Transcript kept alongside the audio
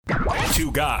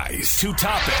Two guys, two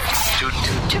topics,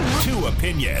 two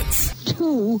opinions.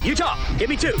 You talk. Give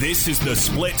me two. This is the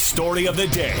split story of the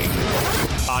day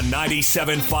on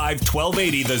 97.5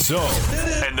 1280 The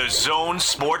Zone and the Zone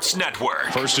Sports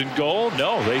Network. First and goal?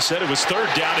 No, they said it was third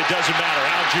down. It doesn't matter.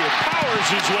 Algier powers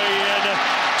his way in.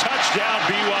 Touchdown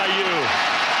BYU.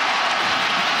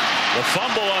 The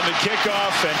fumble on the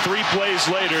kickoff, and 3 plays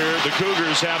later, the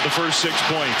Cougars have the first 6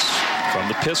 points. From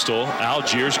the pistol,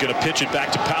 Algier's going to pitch it back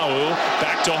to Powell,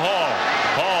 back to Hall.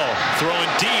 Hall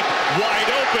throwing deep, wide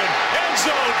open, end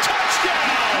zone,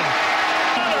 touchdown!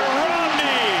 Another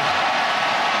Romney!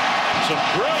 Some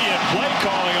brilliant play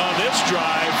calling on this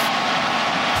drive.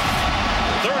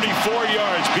 34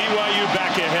 yards, BYU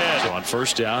back ahead. So on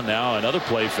first down now, another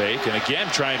play fake, and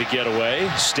again trying to get away.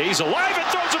 Stays alive and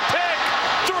throws a pick!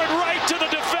 Threw it right to the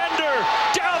defender.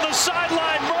 Down the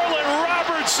sideline, Merlin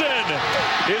Robertson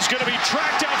is going to be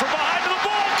tracked down from behind, and the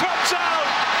ball comes out.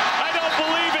 I don't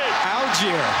believe it.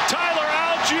 Algier. Tyler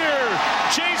Algier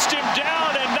chased him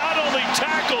down and not only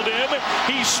tackled him,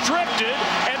 he stripped it,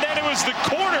 and then it was the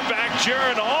quarterback,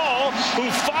 Jaron Hall, who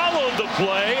followed the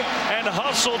play and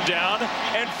hustled down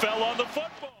and fell on the football.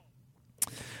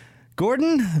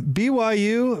 Gordon,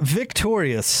 BYU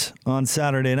victorious on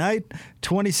Saturday night,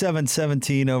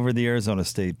 27-17 over the Arizona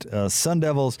State Sun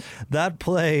Devils. That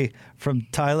play from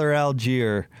Tyler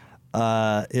Algier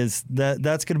that's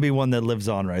going to be one that lives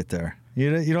on right there.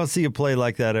 You don't see a play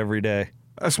like that every day.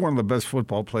 That's one of the best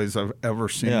football plays I've ever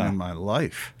seen in my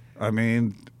life. I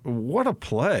mean, what a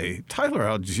play. Tyler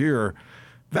Algier,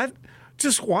 that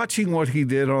just watching what he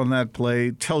did on that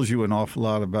play tells you an awful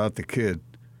lot about the kid.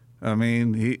 I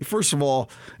mean, first of all,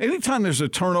 anytime there's a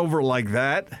turnover like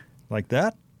that,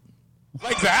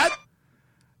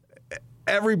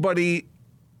 everybody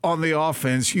on the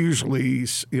offense usually,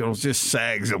 just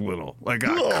sags a little, like,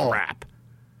 crap.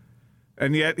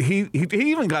 And yet he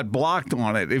even got blocked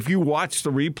on it. If you watch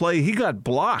the replay, he got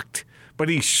blocked, but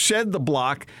he shed the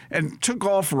block and took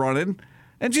off running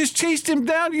and just chased him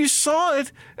down. You saw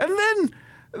it, and then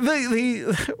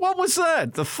the what was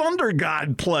that? The Thunder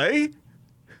God play.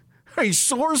 He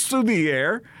soars through the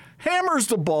air, hammers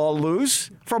the ball loose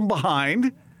from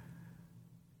behind.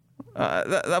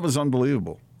 That was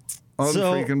unbelievable.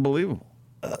 Unfreaking believable.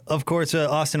 Of course,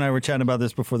 Austin and I were chatting about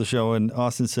this before the show, and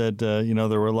Austin said, there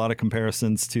were a lot of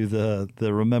comparisons to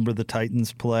the Remember the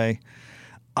Titans play.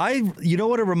 You know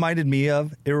what it reminded me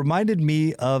of? It reminded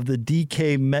me of the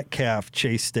DK Metcalf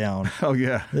chase down. Oh,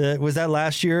 yeah. Was that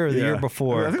last year or the year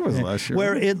before? I think it was last year.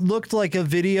 Where it looked like a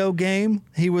video game.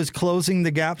 He was closing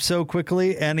the gap so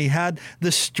quickly, and he had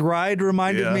the stride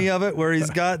reminded me of it, where he's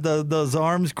got those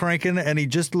arms cranking, and he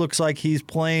just looks like he's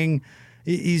playing.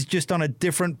 He's just on a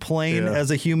different plane as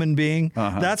a human being.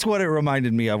 Uh-huh. That's what it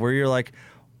reminded me of, where you're like,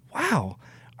 wow.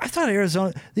 I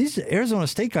thought these Arizona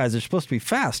State guys are supposed to be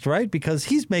fast, right? Because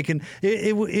he's making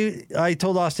it. I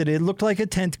told Austin it looked like a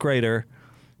 10th grader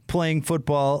playing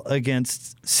football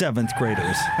against 7th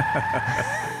graders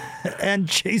and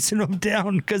chasing them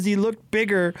down because he looked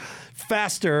bigger,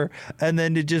 faster, and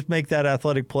then to just make that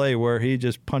athletic play where he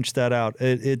just punched that out.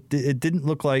 It didn't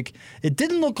look like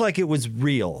it was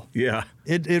real. Yeah.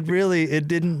 It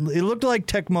didn't. It looked like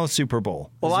Tecmo Super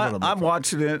Bowl. Well, I'm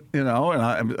watching it, and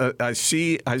I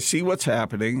see what's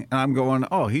happening, and I'm going,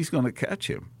 oh, he's going to catch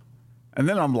him, and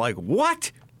then I'm like,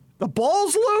 what? The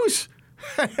ball's loose,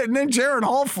 and then Jaron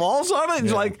Hall falls on it.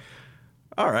 It's like,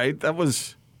 all right, that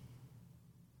was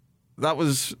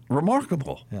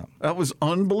remarkable. Yeah. That was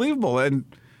unbelievable, and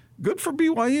good for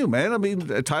BYU, man. I mean,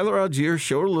 Tyler Algier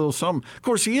showed a little something. Of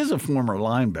course, he is a former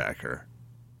linebacker.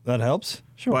 That helps,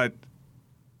 sure, but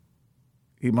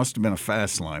he must have been a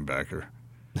fast linebacker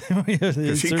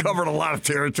because he covered a lot of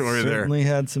territory there. Certainly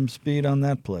had some speed on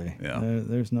that play. Yeah.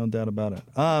 There's no doubt about it.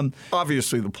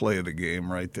 Obviously, the play of the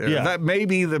game right there. Yeah. That may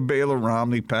be the Baylor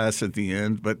Romney pass at the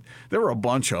end, but there were a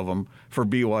bunch of them for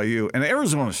BYU. And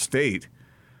Arizona State,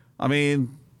 I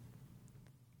mean,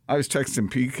 I was texting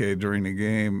PK during the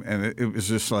game, and it was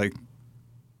just like,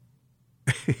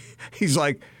 he's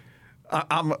like,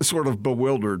 I'm sort of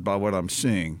bewildered by what I'm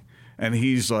seeing. And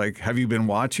he's like, have you been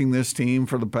watching this team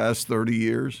for the past 30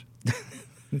 years?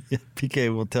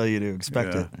 PK will tell you to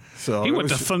expect it. So he went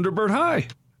to Thunderbird High.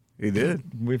 He did.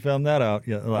 We found that out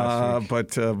last week.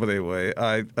 But anyway,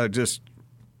 I just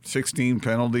 16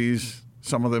 penalties.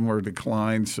 Some of them were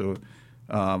declined. So,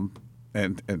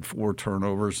 and 4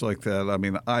 turnovers like that. I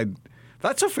mean,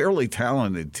 that's a fairly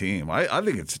talented team. I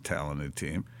think it's a talented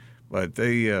team. But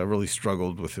they really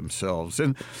struggled with themselves.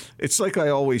 And it's like I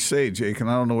always say, Jake, and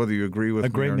I don't know whether you agree with me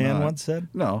or not. A great man once said?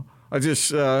 No. I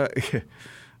just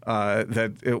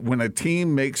when a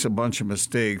team makes a bunch of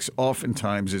mistakes,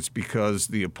 oftentimes it's because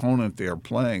the opponent they are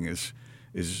playing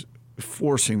is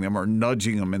forcing them or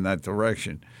nudging them in that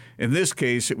direction. In this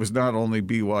case, it was not only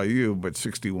BYU, but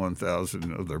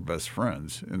 61,000 of their best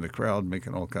friends in the crowd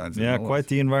making all kinds of noise. Yeah, quite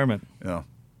the environment. Yeah.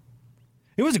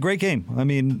 It was a great game. I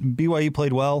mean, BYU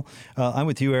played well. I'm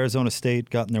with you. Arizona State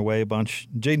got in their way a bunch.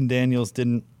 Jaden Daniels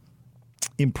didn't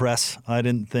impress, I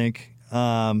didn't think.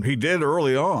 He did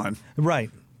early on.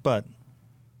 Right, but...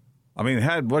 I mean,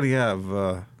 what do you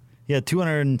have? He had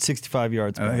 265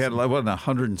 yards. And he had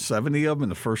 170 of them in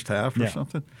the first half or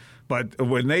something. But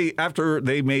after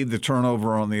they made the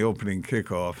turnover on the opening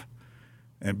kickoff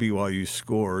and BYU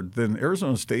scored, then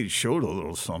Arizona State showed a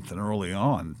little something early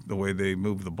on, the way they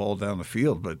moved the ball down the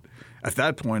field. But at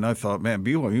that point, I thought, man,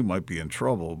 BYU might be in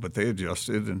trouble. But they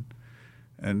adjusted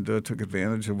and took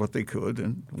advantage of what they could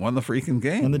and won the freaking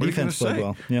game. And the defense played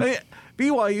well. Yeah.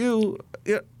 BYU,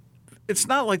 it's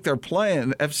not like they're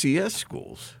playing FCS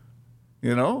schools.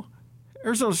 You know,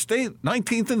 Arizona State,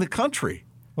 19th in the country.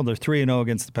 Well, they're 3-0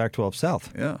 against the Pac-12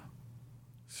 South. Yeah.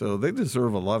 So they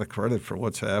deserve a lot of credit for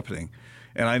what's happening.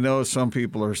 And I know some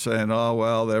people are saying, oh,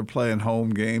 well, they're playing home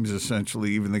games,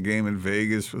 essentially. Even the game in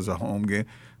Vegas was a home game.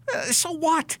 So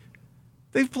what?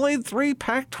 They've played 3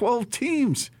 Pac-12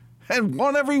 teams and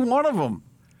won every one of them.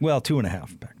 Well,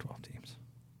 2.5 Pac-12 teams.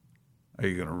 Are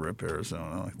you going to rip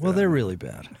Arizona like that? Well, they're really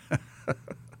bad.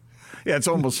 Yeah, it's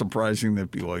almost surprising that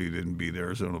BYU didn't beat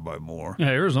Arizona by more. Yeah,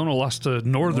 Arizona lost to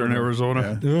Northern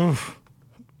Arizona. Yeah.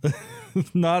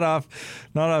 Not off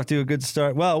to a good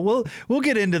start. Well, we'll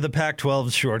get into the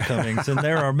Pac-12's shortcomings, and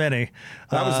there are many.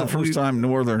 That was the first time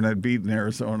Northern had beaten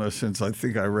Arizona since I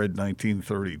think I read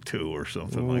 1932 or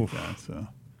something like that. So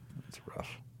that's rough.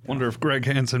 Wonder if Greg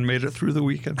Hansen made it through the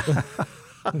weekend.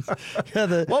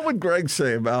 What would Greg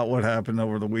say about what happened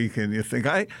over the weekend? You think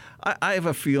I have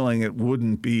a feeling it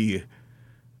wouldn't be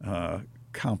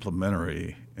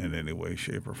complimentary in any way,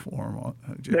 shape, or form.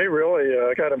 They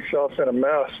really got themselves in a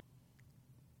mess.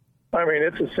 I mean,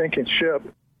 it's a sinking ship.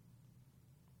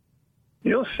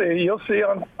 You'll see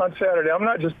on Saturday. I'm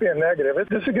not just being negative.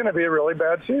 This is going to be a really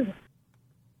bad season.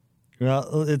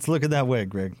 Well, it's looking that way,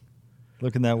 Greg.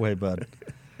 Looking that way, bud.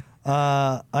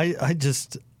 I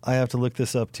have to look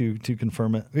this up to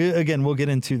confirm it. Again, we'll get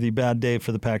into the bad day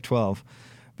for the Pac-12.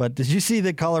 But did you see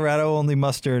that Colorado only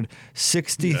mustered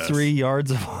 63 yards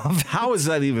of offense? How is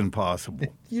that even possible?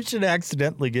 You should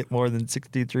accidentally get more than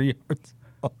 63 yards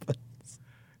of offense.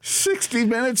 60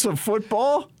 minutes of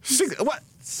football?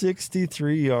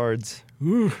 63 yards.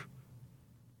 Ooh.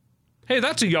 Hey,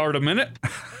 that's a yard a minute.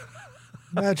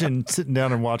 Imagine sitting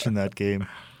down and watching that game.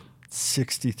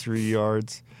 63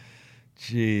 yards.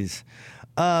 Jeez.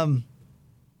 I've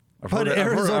heard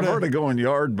it going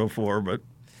yard before, but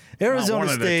Arizona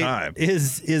State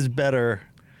is better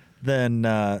than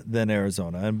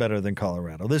Arizona and better than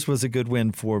Colorado. This was a good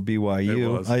win for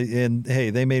BYU. And hey,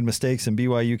 they made mistakes and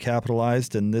BYU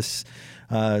capitalized. And this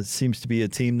seems to be a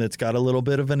team that's got a little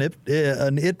bit of an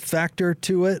it factor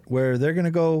to it, where they're going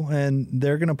to go and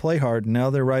they're going to play hard. Now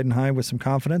they're riding high with some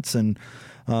confidence and.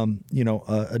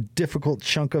 A difficult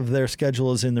chunk of their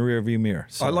schedule is in the rearview mirror.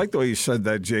 So. I like the way you said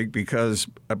that, Jake, because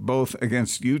both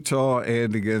against Utah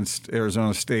and against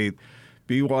Arizona State,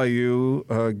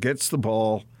 BYU gets the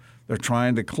ball. They're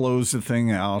trying to close the thing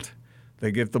out.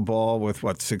 They get the ball with,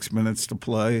 6 minutes to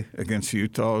play. Against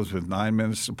Utah, it was with 9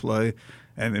 minutes to play.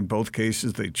 And in both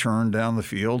cases, they churned down the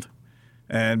field.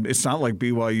 And it's not like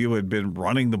BYU had been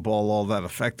running the ball all that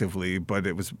effectively, but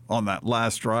it was on that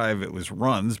last drive, it was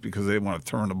runs because they didn't want to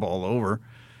turn the ball over.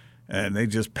 And they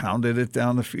just pounded it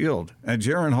down the field. And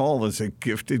Jaron Hall is a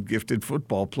gifted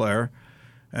football player.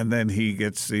 And then he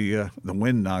gets the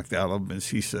wind knocked out of him, as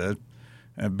he said.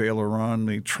 And Baylor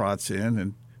Ronley trots in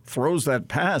and throws that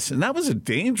pass. And that was a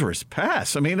dangerous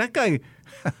pass. I mean, that guy...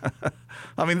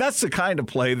 that's the kind of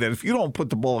play that if you don't put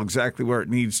the ball exactly where it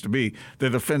needs to be, the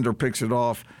defender picks it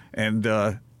off and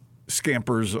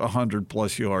scampers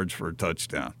 100-plus yards for a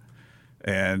touchdown.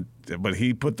 But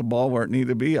he put the ball where it needed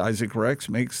to be. Isaac Rex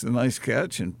makes the nice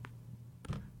catch, and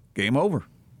game over.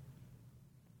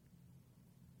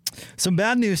 Some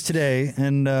bad news today,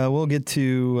 and we'll get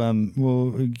to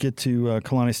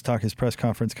Kalani Sitake's press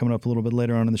conference coming up a little bit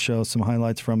later on in the show. Some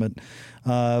highlights from it,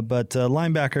 but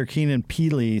linebacker Keenan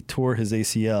Peely tore his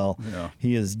ACL. Yeah.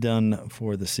 He is done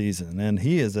for the season, and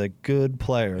he is a good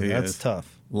player. That's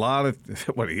tough. A lot of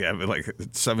what do you have? Like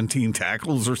 17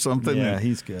 tackles or something. Yeah,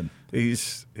 he's good.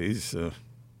 He's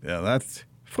that's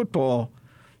football.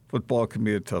 Football can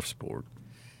be a tough sport.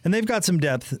 And they've got some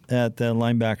depth at the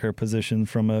linebacker position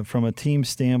from a team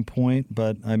standpoint,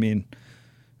 but I mean,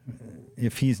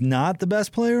 if he's not the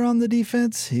best player on the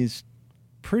defense, he's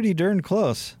pretty darn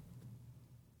close.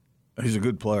 He's a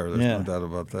good player. There's no doubt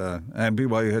about that. And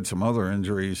BYU had some other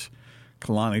injuries.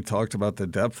 Kalani talked about the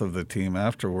depth of the team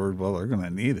afterward. Well, they're going to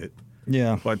need it.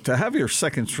 Yeah. But to have your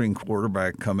second-string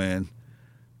quarterback come in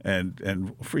and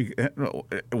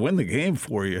win the game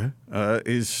for you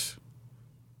is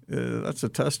that's a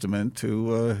testament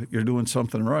to you're doing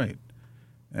something right.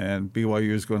 And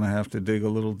BYU is going to have to dig a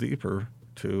little deeper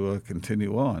to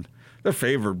continue on. They're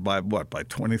favored by what? By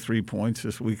 23 points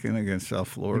this weekend against South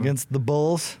Florida. Against the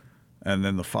Bulls. And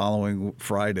then the following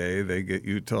Friday, they get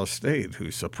Utah State,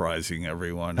 who's surprising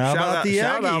everyone. Shout out to the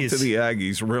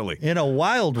Aggies, really. In a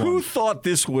wild one. Who thought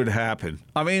this would happen?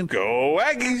 I mean, Go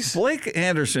Aggies! Blake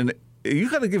Anderson,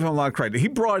 you got to give him a lot of credit. He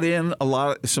brought in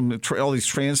all these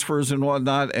transfers and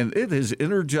whatnot, and it has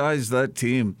energized that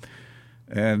team.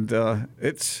 And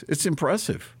it's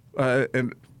impressive.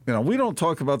 And we don't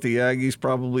talk about the Aggies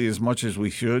probably as much as we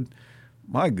should.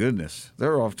 My goodness,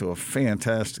 they're off to a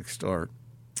fantastic start.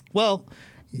 Well,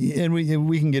 and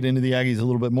we can get into the Aggies a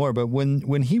little bit more, but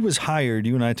when he was hired,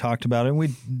 you and I talked about it, and we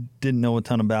didn't know a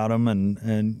ton about him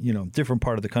and different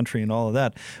part of the country and all of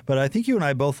that. But I think you and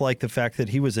I both like the fact that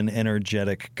he was an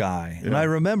energetic guy. Yeah. And I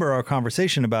remember our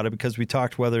conversation about it because we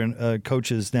talked whether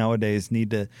coaches nowadays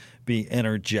need to be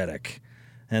energetic.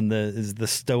 And is the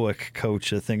stoic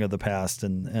coach a thing of the past?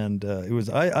 And it was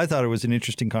I thought it was an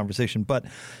interesting conversation. But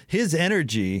his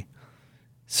energy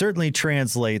certainly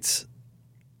translates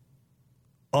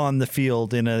on the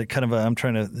field in a kind of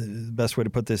the best way to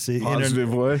put this.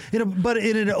 Positive way? But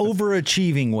in an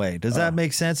overachieving way. Does that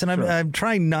make sense? And sure. I'm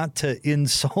trying not to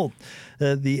insult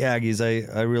the Aggies.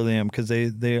 I really am, because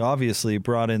they obviously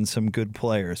brought in some good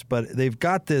players. But they've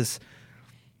got this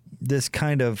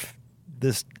kind of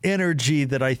this energy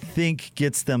that I think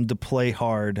gets them to play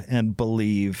hard and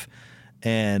believe.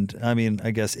 And I mean,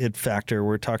 I guess it factor.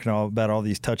 We're talking about all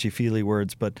these touchy-feely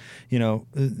words, but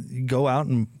go out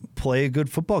and play a good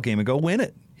football game and go win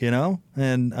it.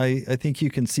 And I think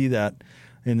you can see that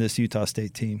in this Utah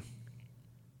State team.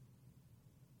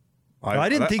 I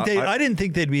didn't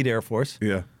think they'd beat Air Force.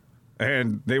 Yeah,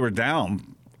 and they were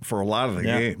down for a lot of the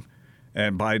game,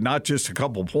 and by not just a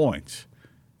couple points,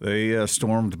 they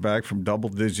stormed back from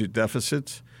double-digit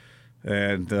deficits.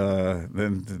 And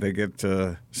then they get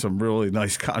some really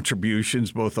nice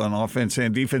contributions, both on offense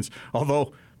and defense,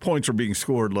 although points are being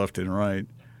scored left and right.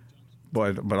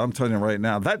 But I'm telling you right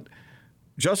now, that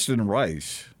Justin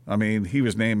Rice, I mean, he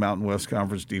was named Mountain West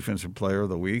Conference Defensive Player of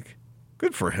the Week.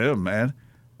 Good for him, man.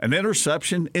 An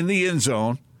interception in the end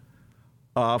zone,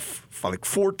 like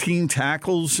 14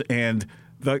 tackles, and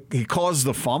he caused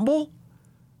the fumble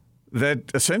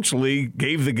that essentially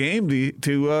gave the game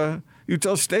to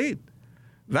Utah State.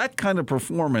 That kind of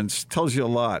performance tells you a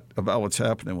lot about what's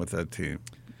happening with that team.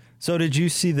 So did you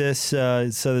see this? I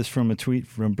saw this from a tweet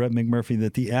from Brett McMurphy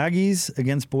that the Aggies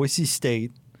against Boise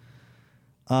State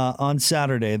on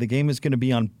Saturday, the game is going to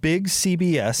be on Big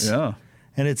CBS. Yeah.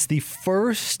 And it's the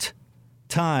first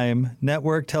time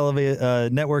network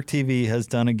TV has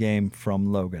done a game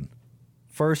from Logan.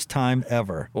 First time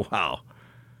ever. Wow.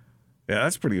 Yeah,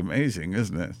 that's pretty amazing,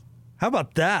 isn't it? How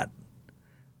about that?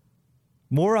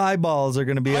 More eyeballs are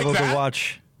going to be able to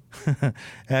watch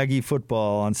Aggie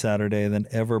football on Saturday than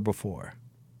ever before.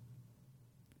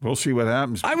 We'll see what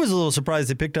happens. I was a little surprised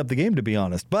they picked up the game, to be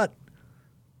honest, but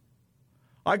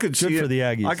I could see for the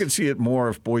Aggies. I could see it more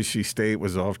if Boise State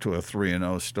was off to a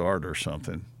 3-0 start or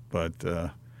something.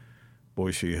 But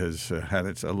Boise has had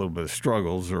a little bit of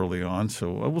struggles early on,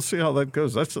 so we'll see how that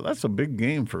goes. That's a big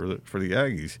game for the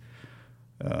Aggies.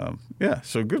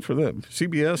 So good for them.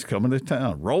 CBS coming to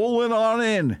town, rolling on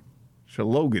in to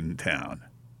Logan Town.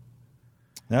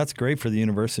 That's great for the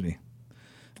university.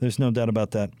 There's no doubt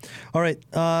about that. All right,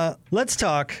 let's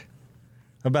talk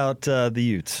about the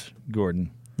Utes, Gordon.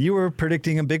 You were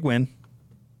predicting a big win.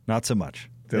 Not so much.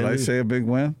 Did I say a big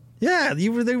win? Yeah,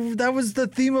 you were. That was the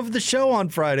theme of the show on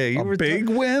Friday. You were big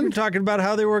win? You were talking about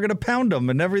how they were going to pound them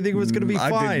and everything was going to be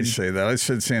fine. I didn't say that. I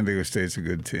said San Diego State's a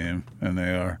good team, and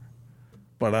they are.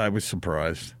 But I was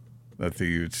surprised that the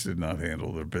Utes did not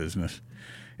handle their business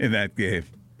in that game.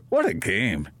 What a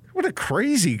game. What a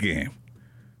crazy game.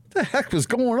 What the heck was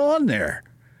going on there?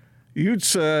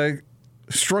 Utes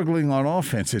struggling on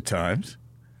offense at times.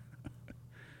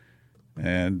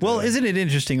 And isn't it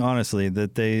interesting, honestly,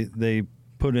 that they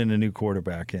put in a new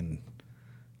quarterback and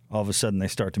all of a sudden they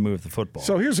start to move the football?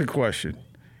 So here's a question.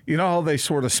 You know how they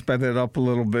sort of sped it up a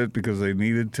little bit because they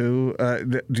needed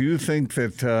to? Do you think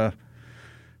that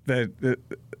did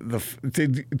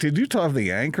Utah have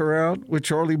the anchor out with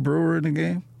Charlie Brewer in the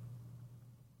game?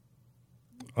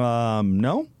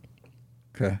 No.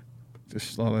 Okay.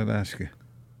 Just thought I'd ask you.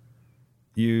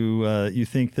 You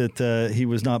think that he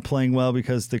was not playing well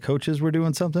because the coaches were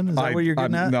doing something? Is that what you're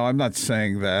getting at? No, I'm not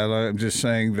saying that. I'm just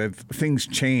saying that things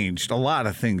changed. A lot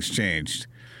of things changed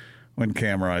when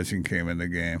Cam Rising came in the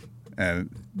game. And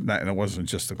it wasn't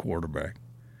just the quarterback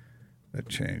that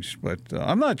changed. But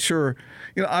I'm not sure.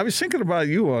 I was thinking about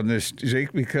you on this,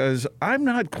 Jake, because I'm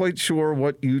not quite sure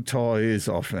what Utah is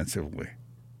offensively.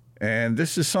 And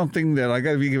this is something that I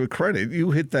got to give credit.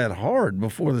 You hit that hard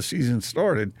before the season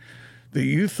started, that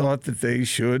you thought that they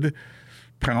should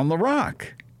pound the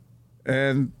rock.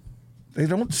 And they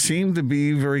don't seem to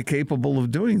be very capable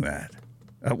of doing that.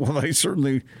 Well, they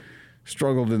certainly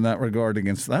struggled in that regard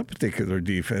against that particular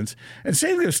defense. And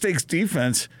San Diego State's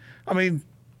defense, I mean,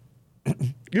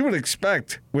 you would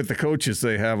expect with the coaches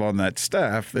they have on that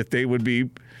staff that they would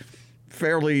be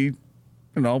fairly,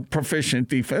 proficient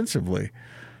defensively.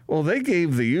 Well, they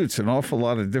gave the Utes an awful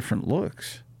lot of different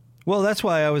looks. Well, that's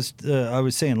why I was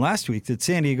saying last week that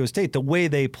San Diego State, the way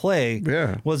they play,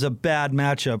 was a bad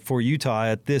matchup for Utah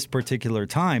at this particular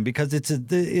time because it's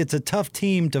a tough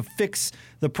team to fix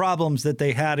the problems that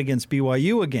they had against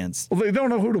BYU against. Well, they don't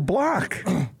know who to block.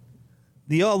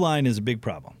 The O-line is a big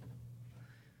problem.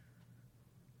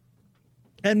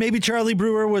 And maybe Charlie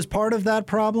Brewer was part of that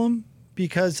problem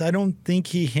because I don't think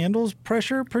he handles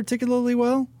pressure particularly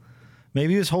well.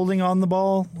 Maybe he was holding on the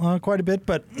ball quite a bit,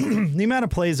 but the amount of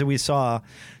plays that we saw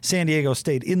San Diego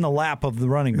State in the lap of the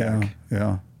running back.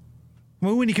 Yeah.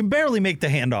 When you can barely make the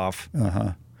handoff.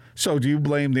 Uh-huh. So do you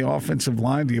blame the offensive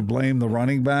line? Do you blame the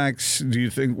running backs? Do you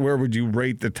think where would you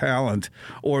rate the talent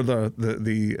or the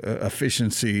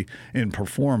efficiency in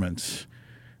performance?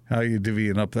 How are you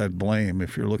divvying up that blame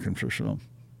if you're looking for some?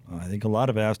 I think a lot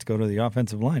of it has to go to the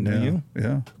offensive line, don't you?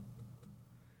 Yeah.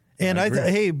 And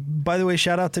hey, by the way,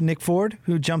 shout out to Nick Ford,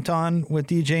 who jumped on with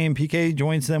DJ and PK,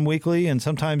 joins them weekly. And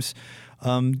sometimes,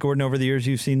 Gordon, over the years,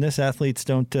 you've seen this. Athletes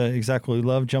don't exactly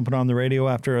love jumping on the radio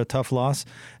after a tough loss.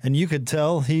 And you could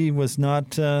tell he was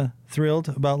not thrilled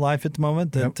about life at the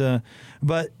moment.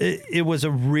 But it was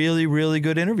a really, really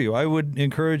good interview. I would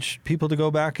encourage people to go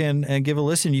back and give a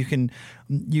listen. You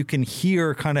can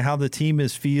hear kind of how the team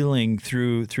is feeling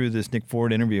through this Nick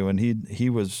Ford interview, and he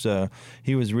was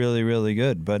really, really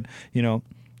good. But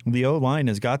the O line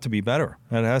has got to be better.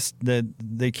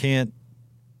 They can't.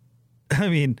 I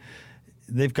mean,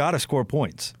 they've got to score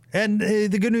points. And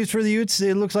the good news for the Utes,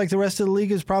 it looks like the rest of the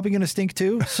league is probably going to stink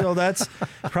too. So that's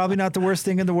probably not the worst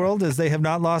thing in the world, as they have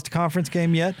not lost a conference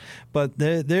game yet. But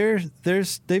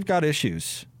they've got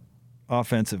issues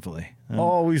offensively.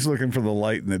 Always looking for the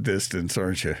light in the distance,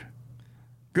 aren't you?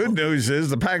 Good news is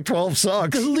the Pac-12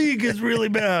 sucks. The league is really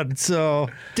bad. So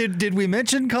did we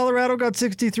mention Colorado got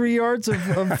 63 yards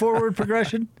of forward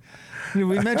progression?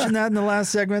 We mentioned that in the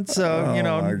last segment, so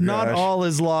not all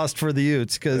is lost for the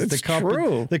Utes because the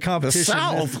competition. The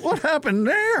South, what happened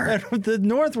there? The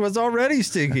North was already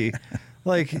stinky.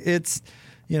 The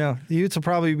Utes will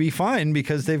probably be fine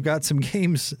because they've got some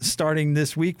games starting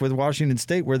this week with Washington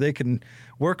State where they can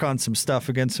work on some stuff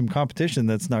against some competition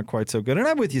that's not quite so good. And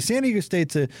I'm with you. San Diego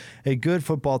State's a good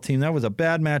football team. That was a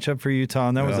bad matchup for Utah,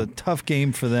 and that was a tough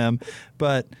game for them,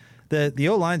 but. The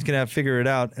O-line's going to have to figure it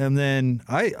out. And then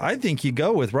I think you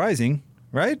go with Rising,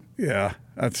 right? Yeah,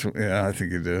 I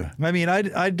think you do. I mean,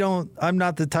 I'm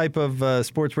not the type of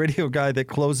sports radio guy that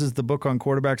closes the book on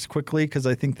quarterbacks quickly because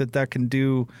I think that can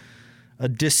do a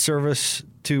disservice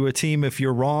to a team if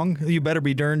you're wrong. You better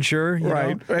be darn sure.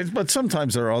 Right. But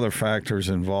sometimes there are other factors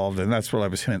involved, and that's what I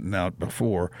was hinting out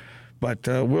before. But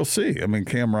we'll see. I mean,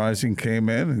 Cam Rising came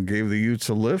in and gave the Utes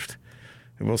a lift.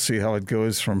 We'll see how it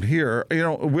goes from here.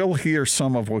 We'll hear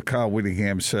some of what Kyle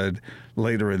Whittingham said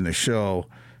later in the show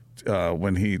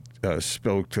when he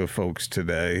spoke to folks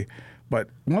today. But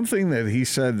one thing that he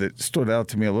said that stood out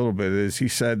to me a little bit is he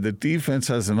said the defense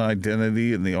has an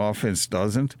identity and the offense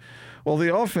doesn't. Well,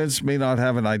 the offense may not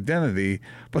have an identity,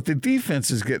 but the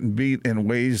defense is getting beat in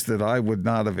ways that I would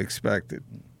not have expected.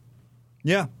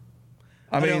 Yeah.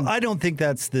 I don't think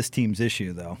that's this team's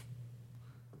issue, though.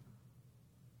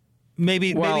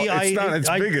 Maybe it's not its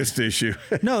biggest issue.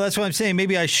 No, that's what I'm saying.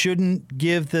 Maybe I shouldn't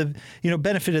give the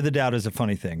benefit of the doubt is a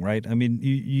funny thing, right? I mean,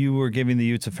 you were giving the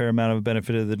Utes a fair amount of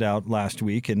benefit of the doubt last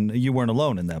week, and you weren't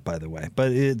alone in that, by the way.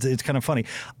 But it's kind of funny.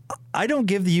 I don't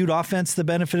give the Ute offense the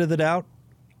benefit of the doubt.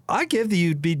 I give the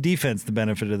Ute defense the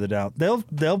benefit of the doubt.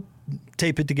 They'll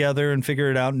tape it together and figure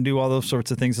it out and do all those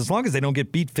sorts of things as long as they don't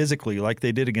get beat physically like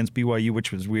they did against BYU,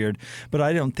 which was weird. But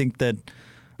I don't think that.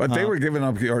 But they were giving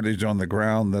up yardage on the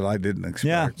ground that I didn't expect.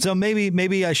 Yeah, so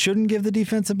maybe I shouldn't give the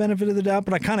defense a benefit of the doubt,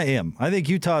 but I kind of am. I think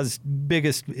Utah's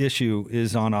biggest issue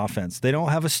is on offense. They don't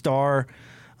have a star.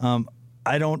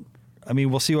 I mean,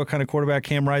 we'll see what kind of quarterback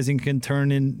Cam Rising can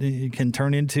turn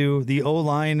into. The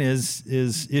O-line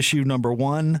is issue number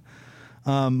one.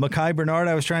 Mekhi Bernard,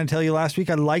 I was trying to tell you last week,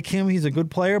 I like him. He's a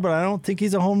good player, but I don't think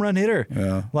he's a home run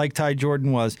hitter like Ty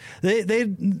Jordan was. They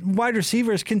wide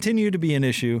receivers continue to be an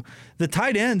issue. The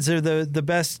tight ends are the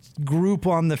best group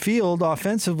on the field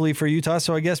offensively for Utah,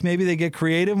 so I guess maybe they get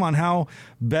creative on how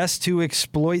best to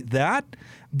exploit that.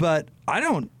 But I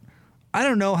don't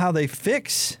know how they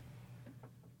fix.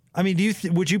 I mean,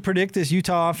 would you predict this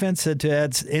Utah offense to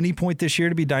at any point this year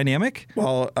to be dynamic?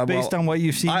 Based on what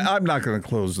you've seen? I'm not going to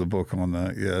close the book on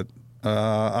that yet,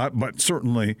 but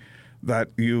certainly that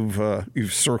you've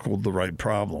circled the right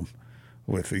problem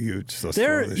with the Utes thus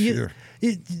far this year.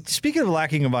 Speaking of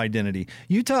lacking of identity,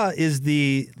 Utah is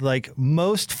the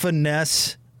most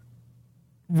finesse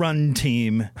run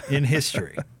team in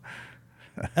history.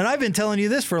 And I've been telling you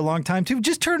this for a long time, too.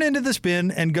 Just turn into the spin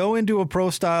and go into a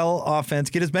pro-style offense.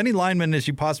 Get as many linemen as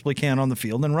you possibly can on the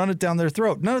field and run it down their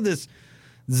throat. None of this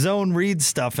zone read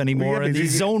stuff anymore and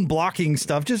these zone blocking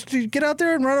stuff. Just get out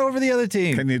there and run over the other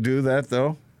team. Can you do that,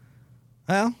 though?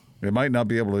 Well, you might not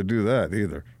be able to do that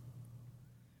either.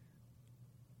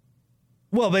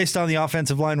 Well, based on the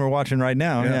offensive line we're watching right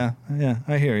now, yeah,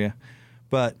 I hear you.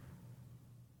 But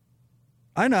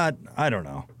I don't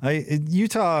know.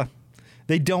 Utah...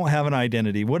 They don't have an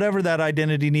identity. Whatever that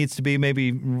identity needs to be,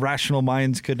 maybe rational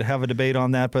minds could have a debate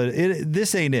on that, but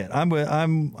this ain't it. I'm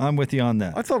with you on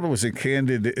that. I thought it was a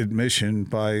candid admission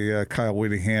by Kyle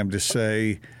Whittingham to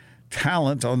say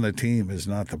talent on the team is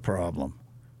not the problem.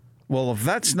 Well, if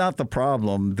that's not the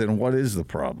problem, then what is the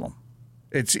problem?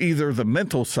 It's either the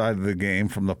mental side of the game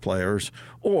from the players,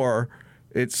 or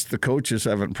it's the coaches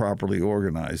haven't properly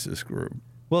organized this group.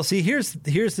 Well, see, here's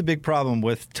the big problem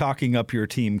with talking up your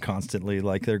team constantly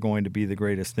like they're going to be the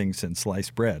greatest thing since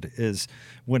sliced bread is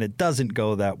when it doesn't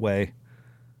go that way.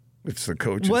 It's the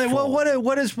coach's fault. Well,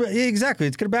 what is exactly?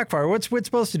 It's going to backfire. What's it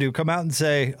supposed to do? Come out and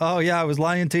say, "Oh yeah, I was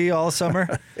lying to you all summer,"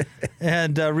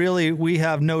 and really, we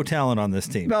have no talent on this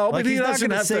team. No, but he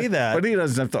doesn't have to say that. But he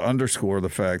doesn't have to underscore the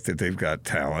fact that they've got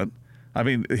talent. I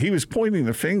mean, he was pointing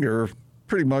the finger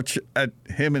pretty much at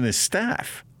him and his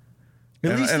staff.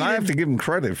 And I have to give him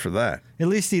credit for that. At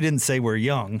least he didn't say we're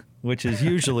young, which is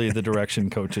usually the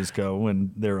direction coaches go when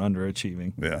they're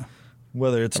underachieving. Yeah.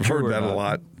 Whether it's I've true heard or that not. a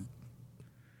lot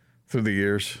through the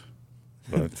years.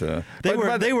 But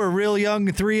they were real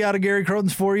young 3 out of Gary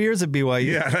Croton's 4 years at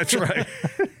BYU. Yeah, that's right.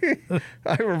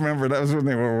 I remember that was when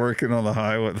they were working on the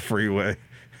highway, the freeway.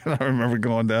 And I remember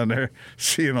going down there,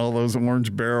 seeing all those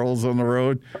orange barrels on the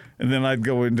road. And then I'd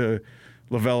go into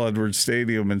Lavelle Edwards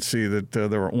Stadium and see that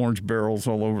there were orange barrels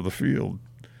all over the field.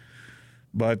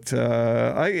 But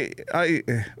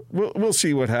we'll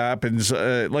see what happens.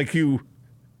 Like you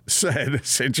said,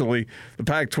 essentially, the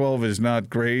Pac-12 is not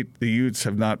great. The Utes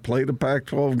have not played a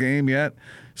Pac-12 game yet.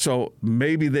 So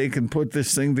maybe they can put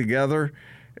this thing together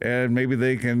and maybe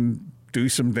they can do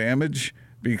some damage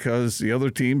because the other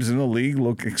teams in the league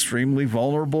look extremely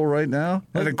vulnerable right now.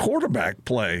 And the quarterback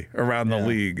play around the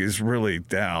league is really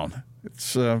down.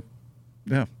 It's,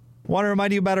 Want to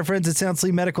remind you about our friends at Sound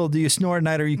Sleep Medical. Do you snore at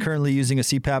night? Or are you currently using a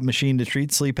CPAP machine to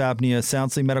treat sleep apnea?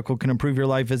 Sound Sleep Medical can improve your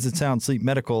life. Visit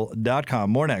soundsleepmedical.com.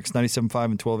 More next, 97.5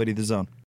 and 1280 The Zone.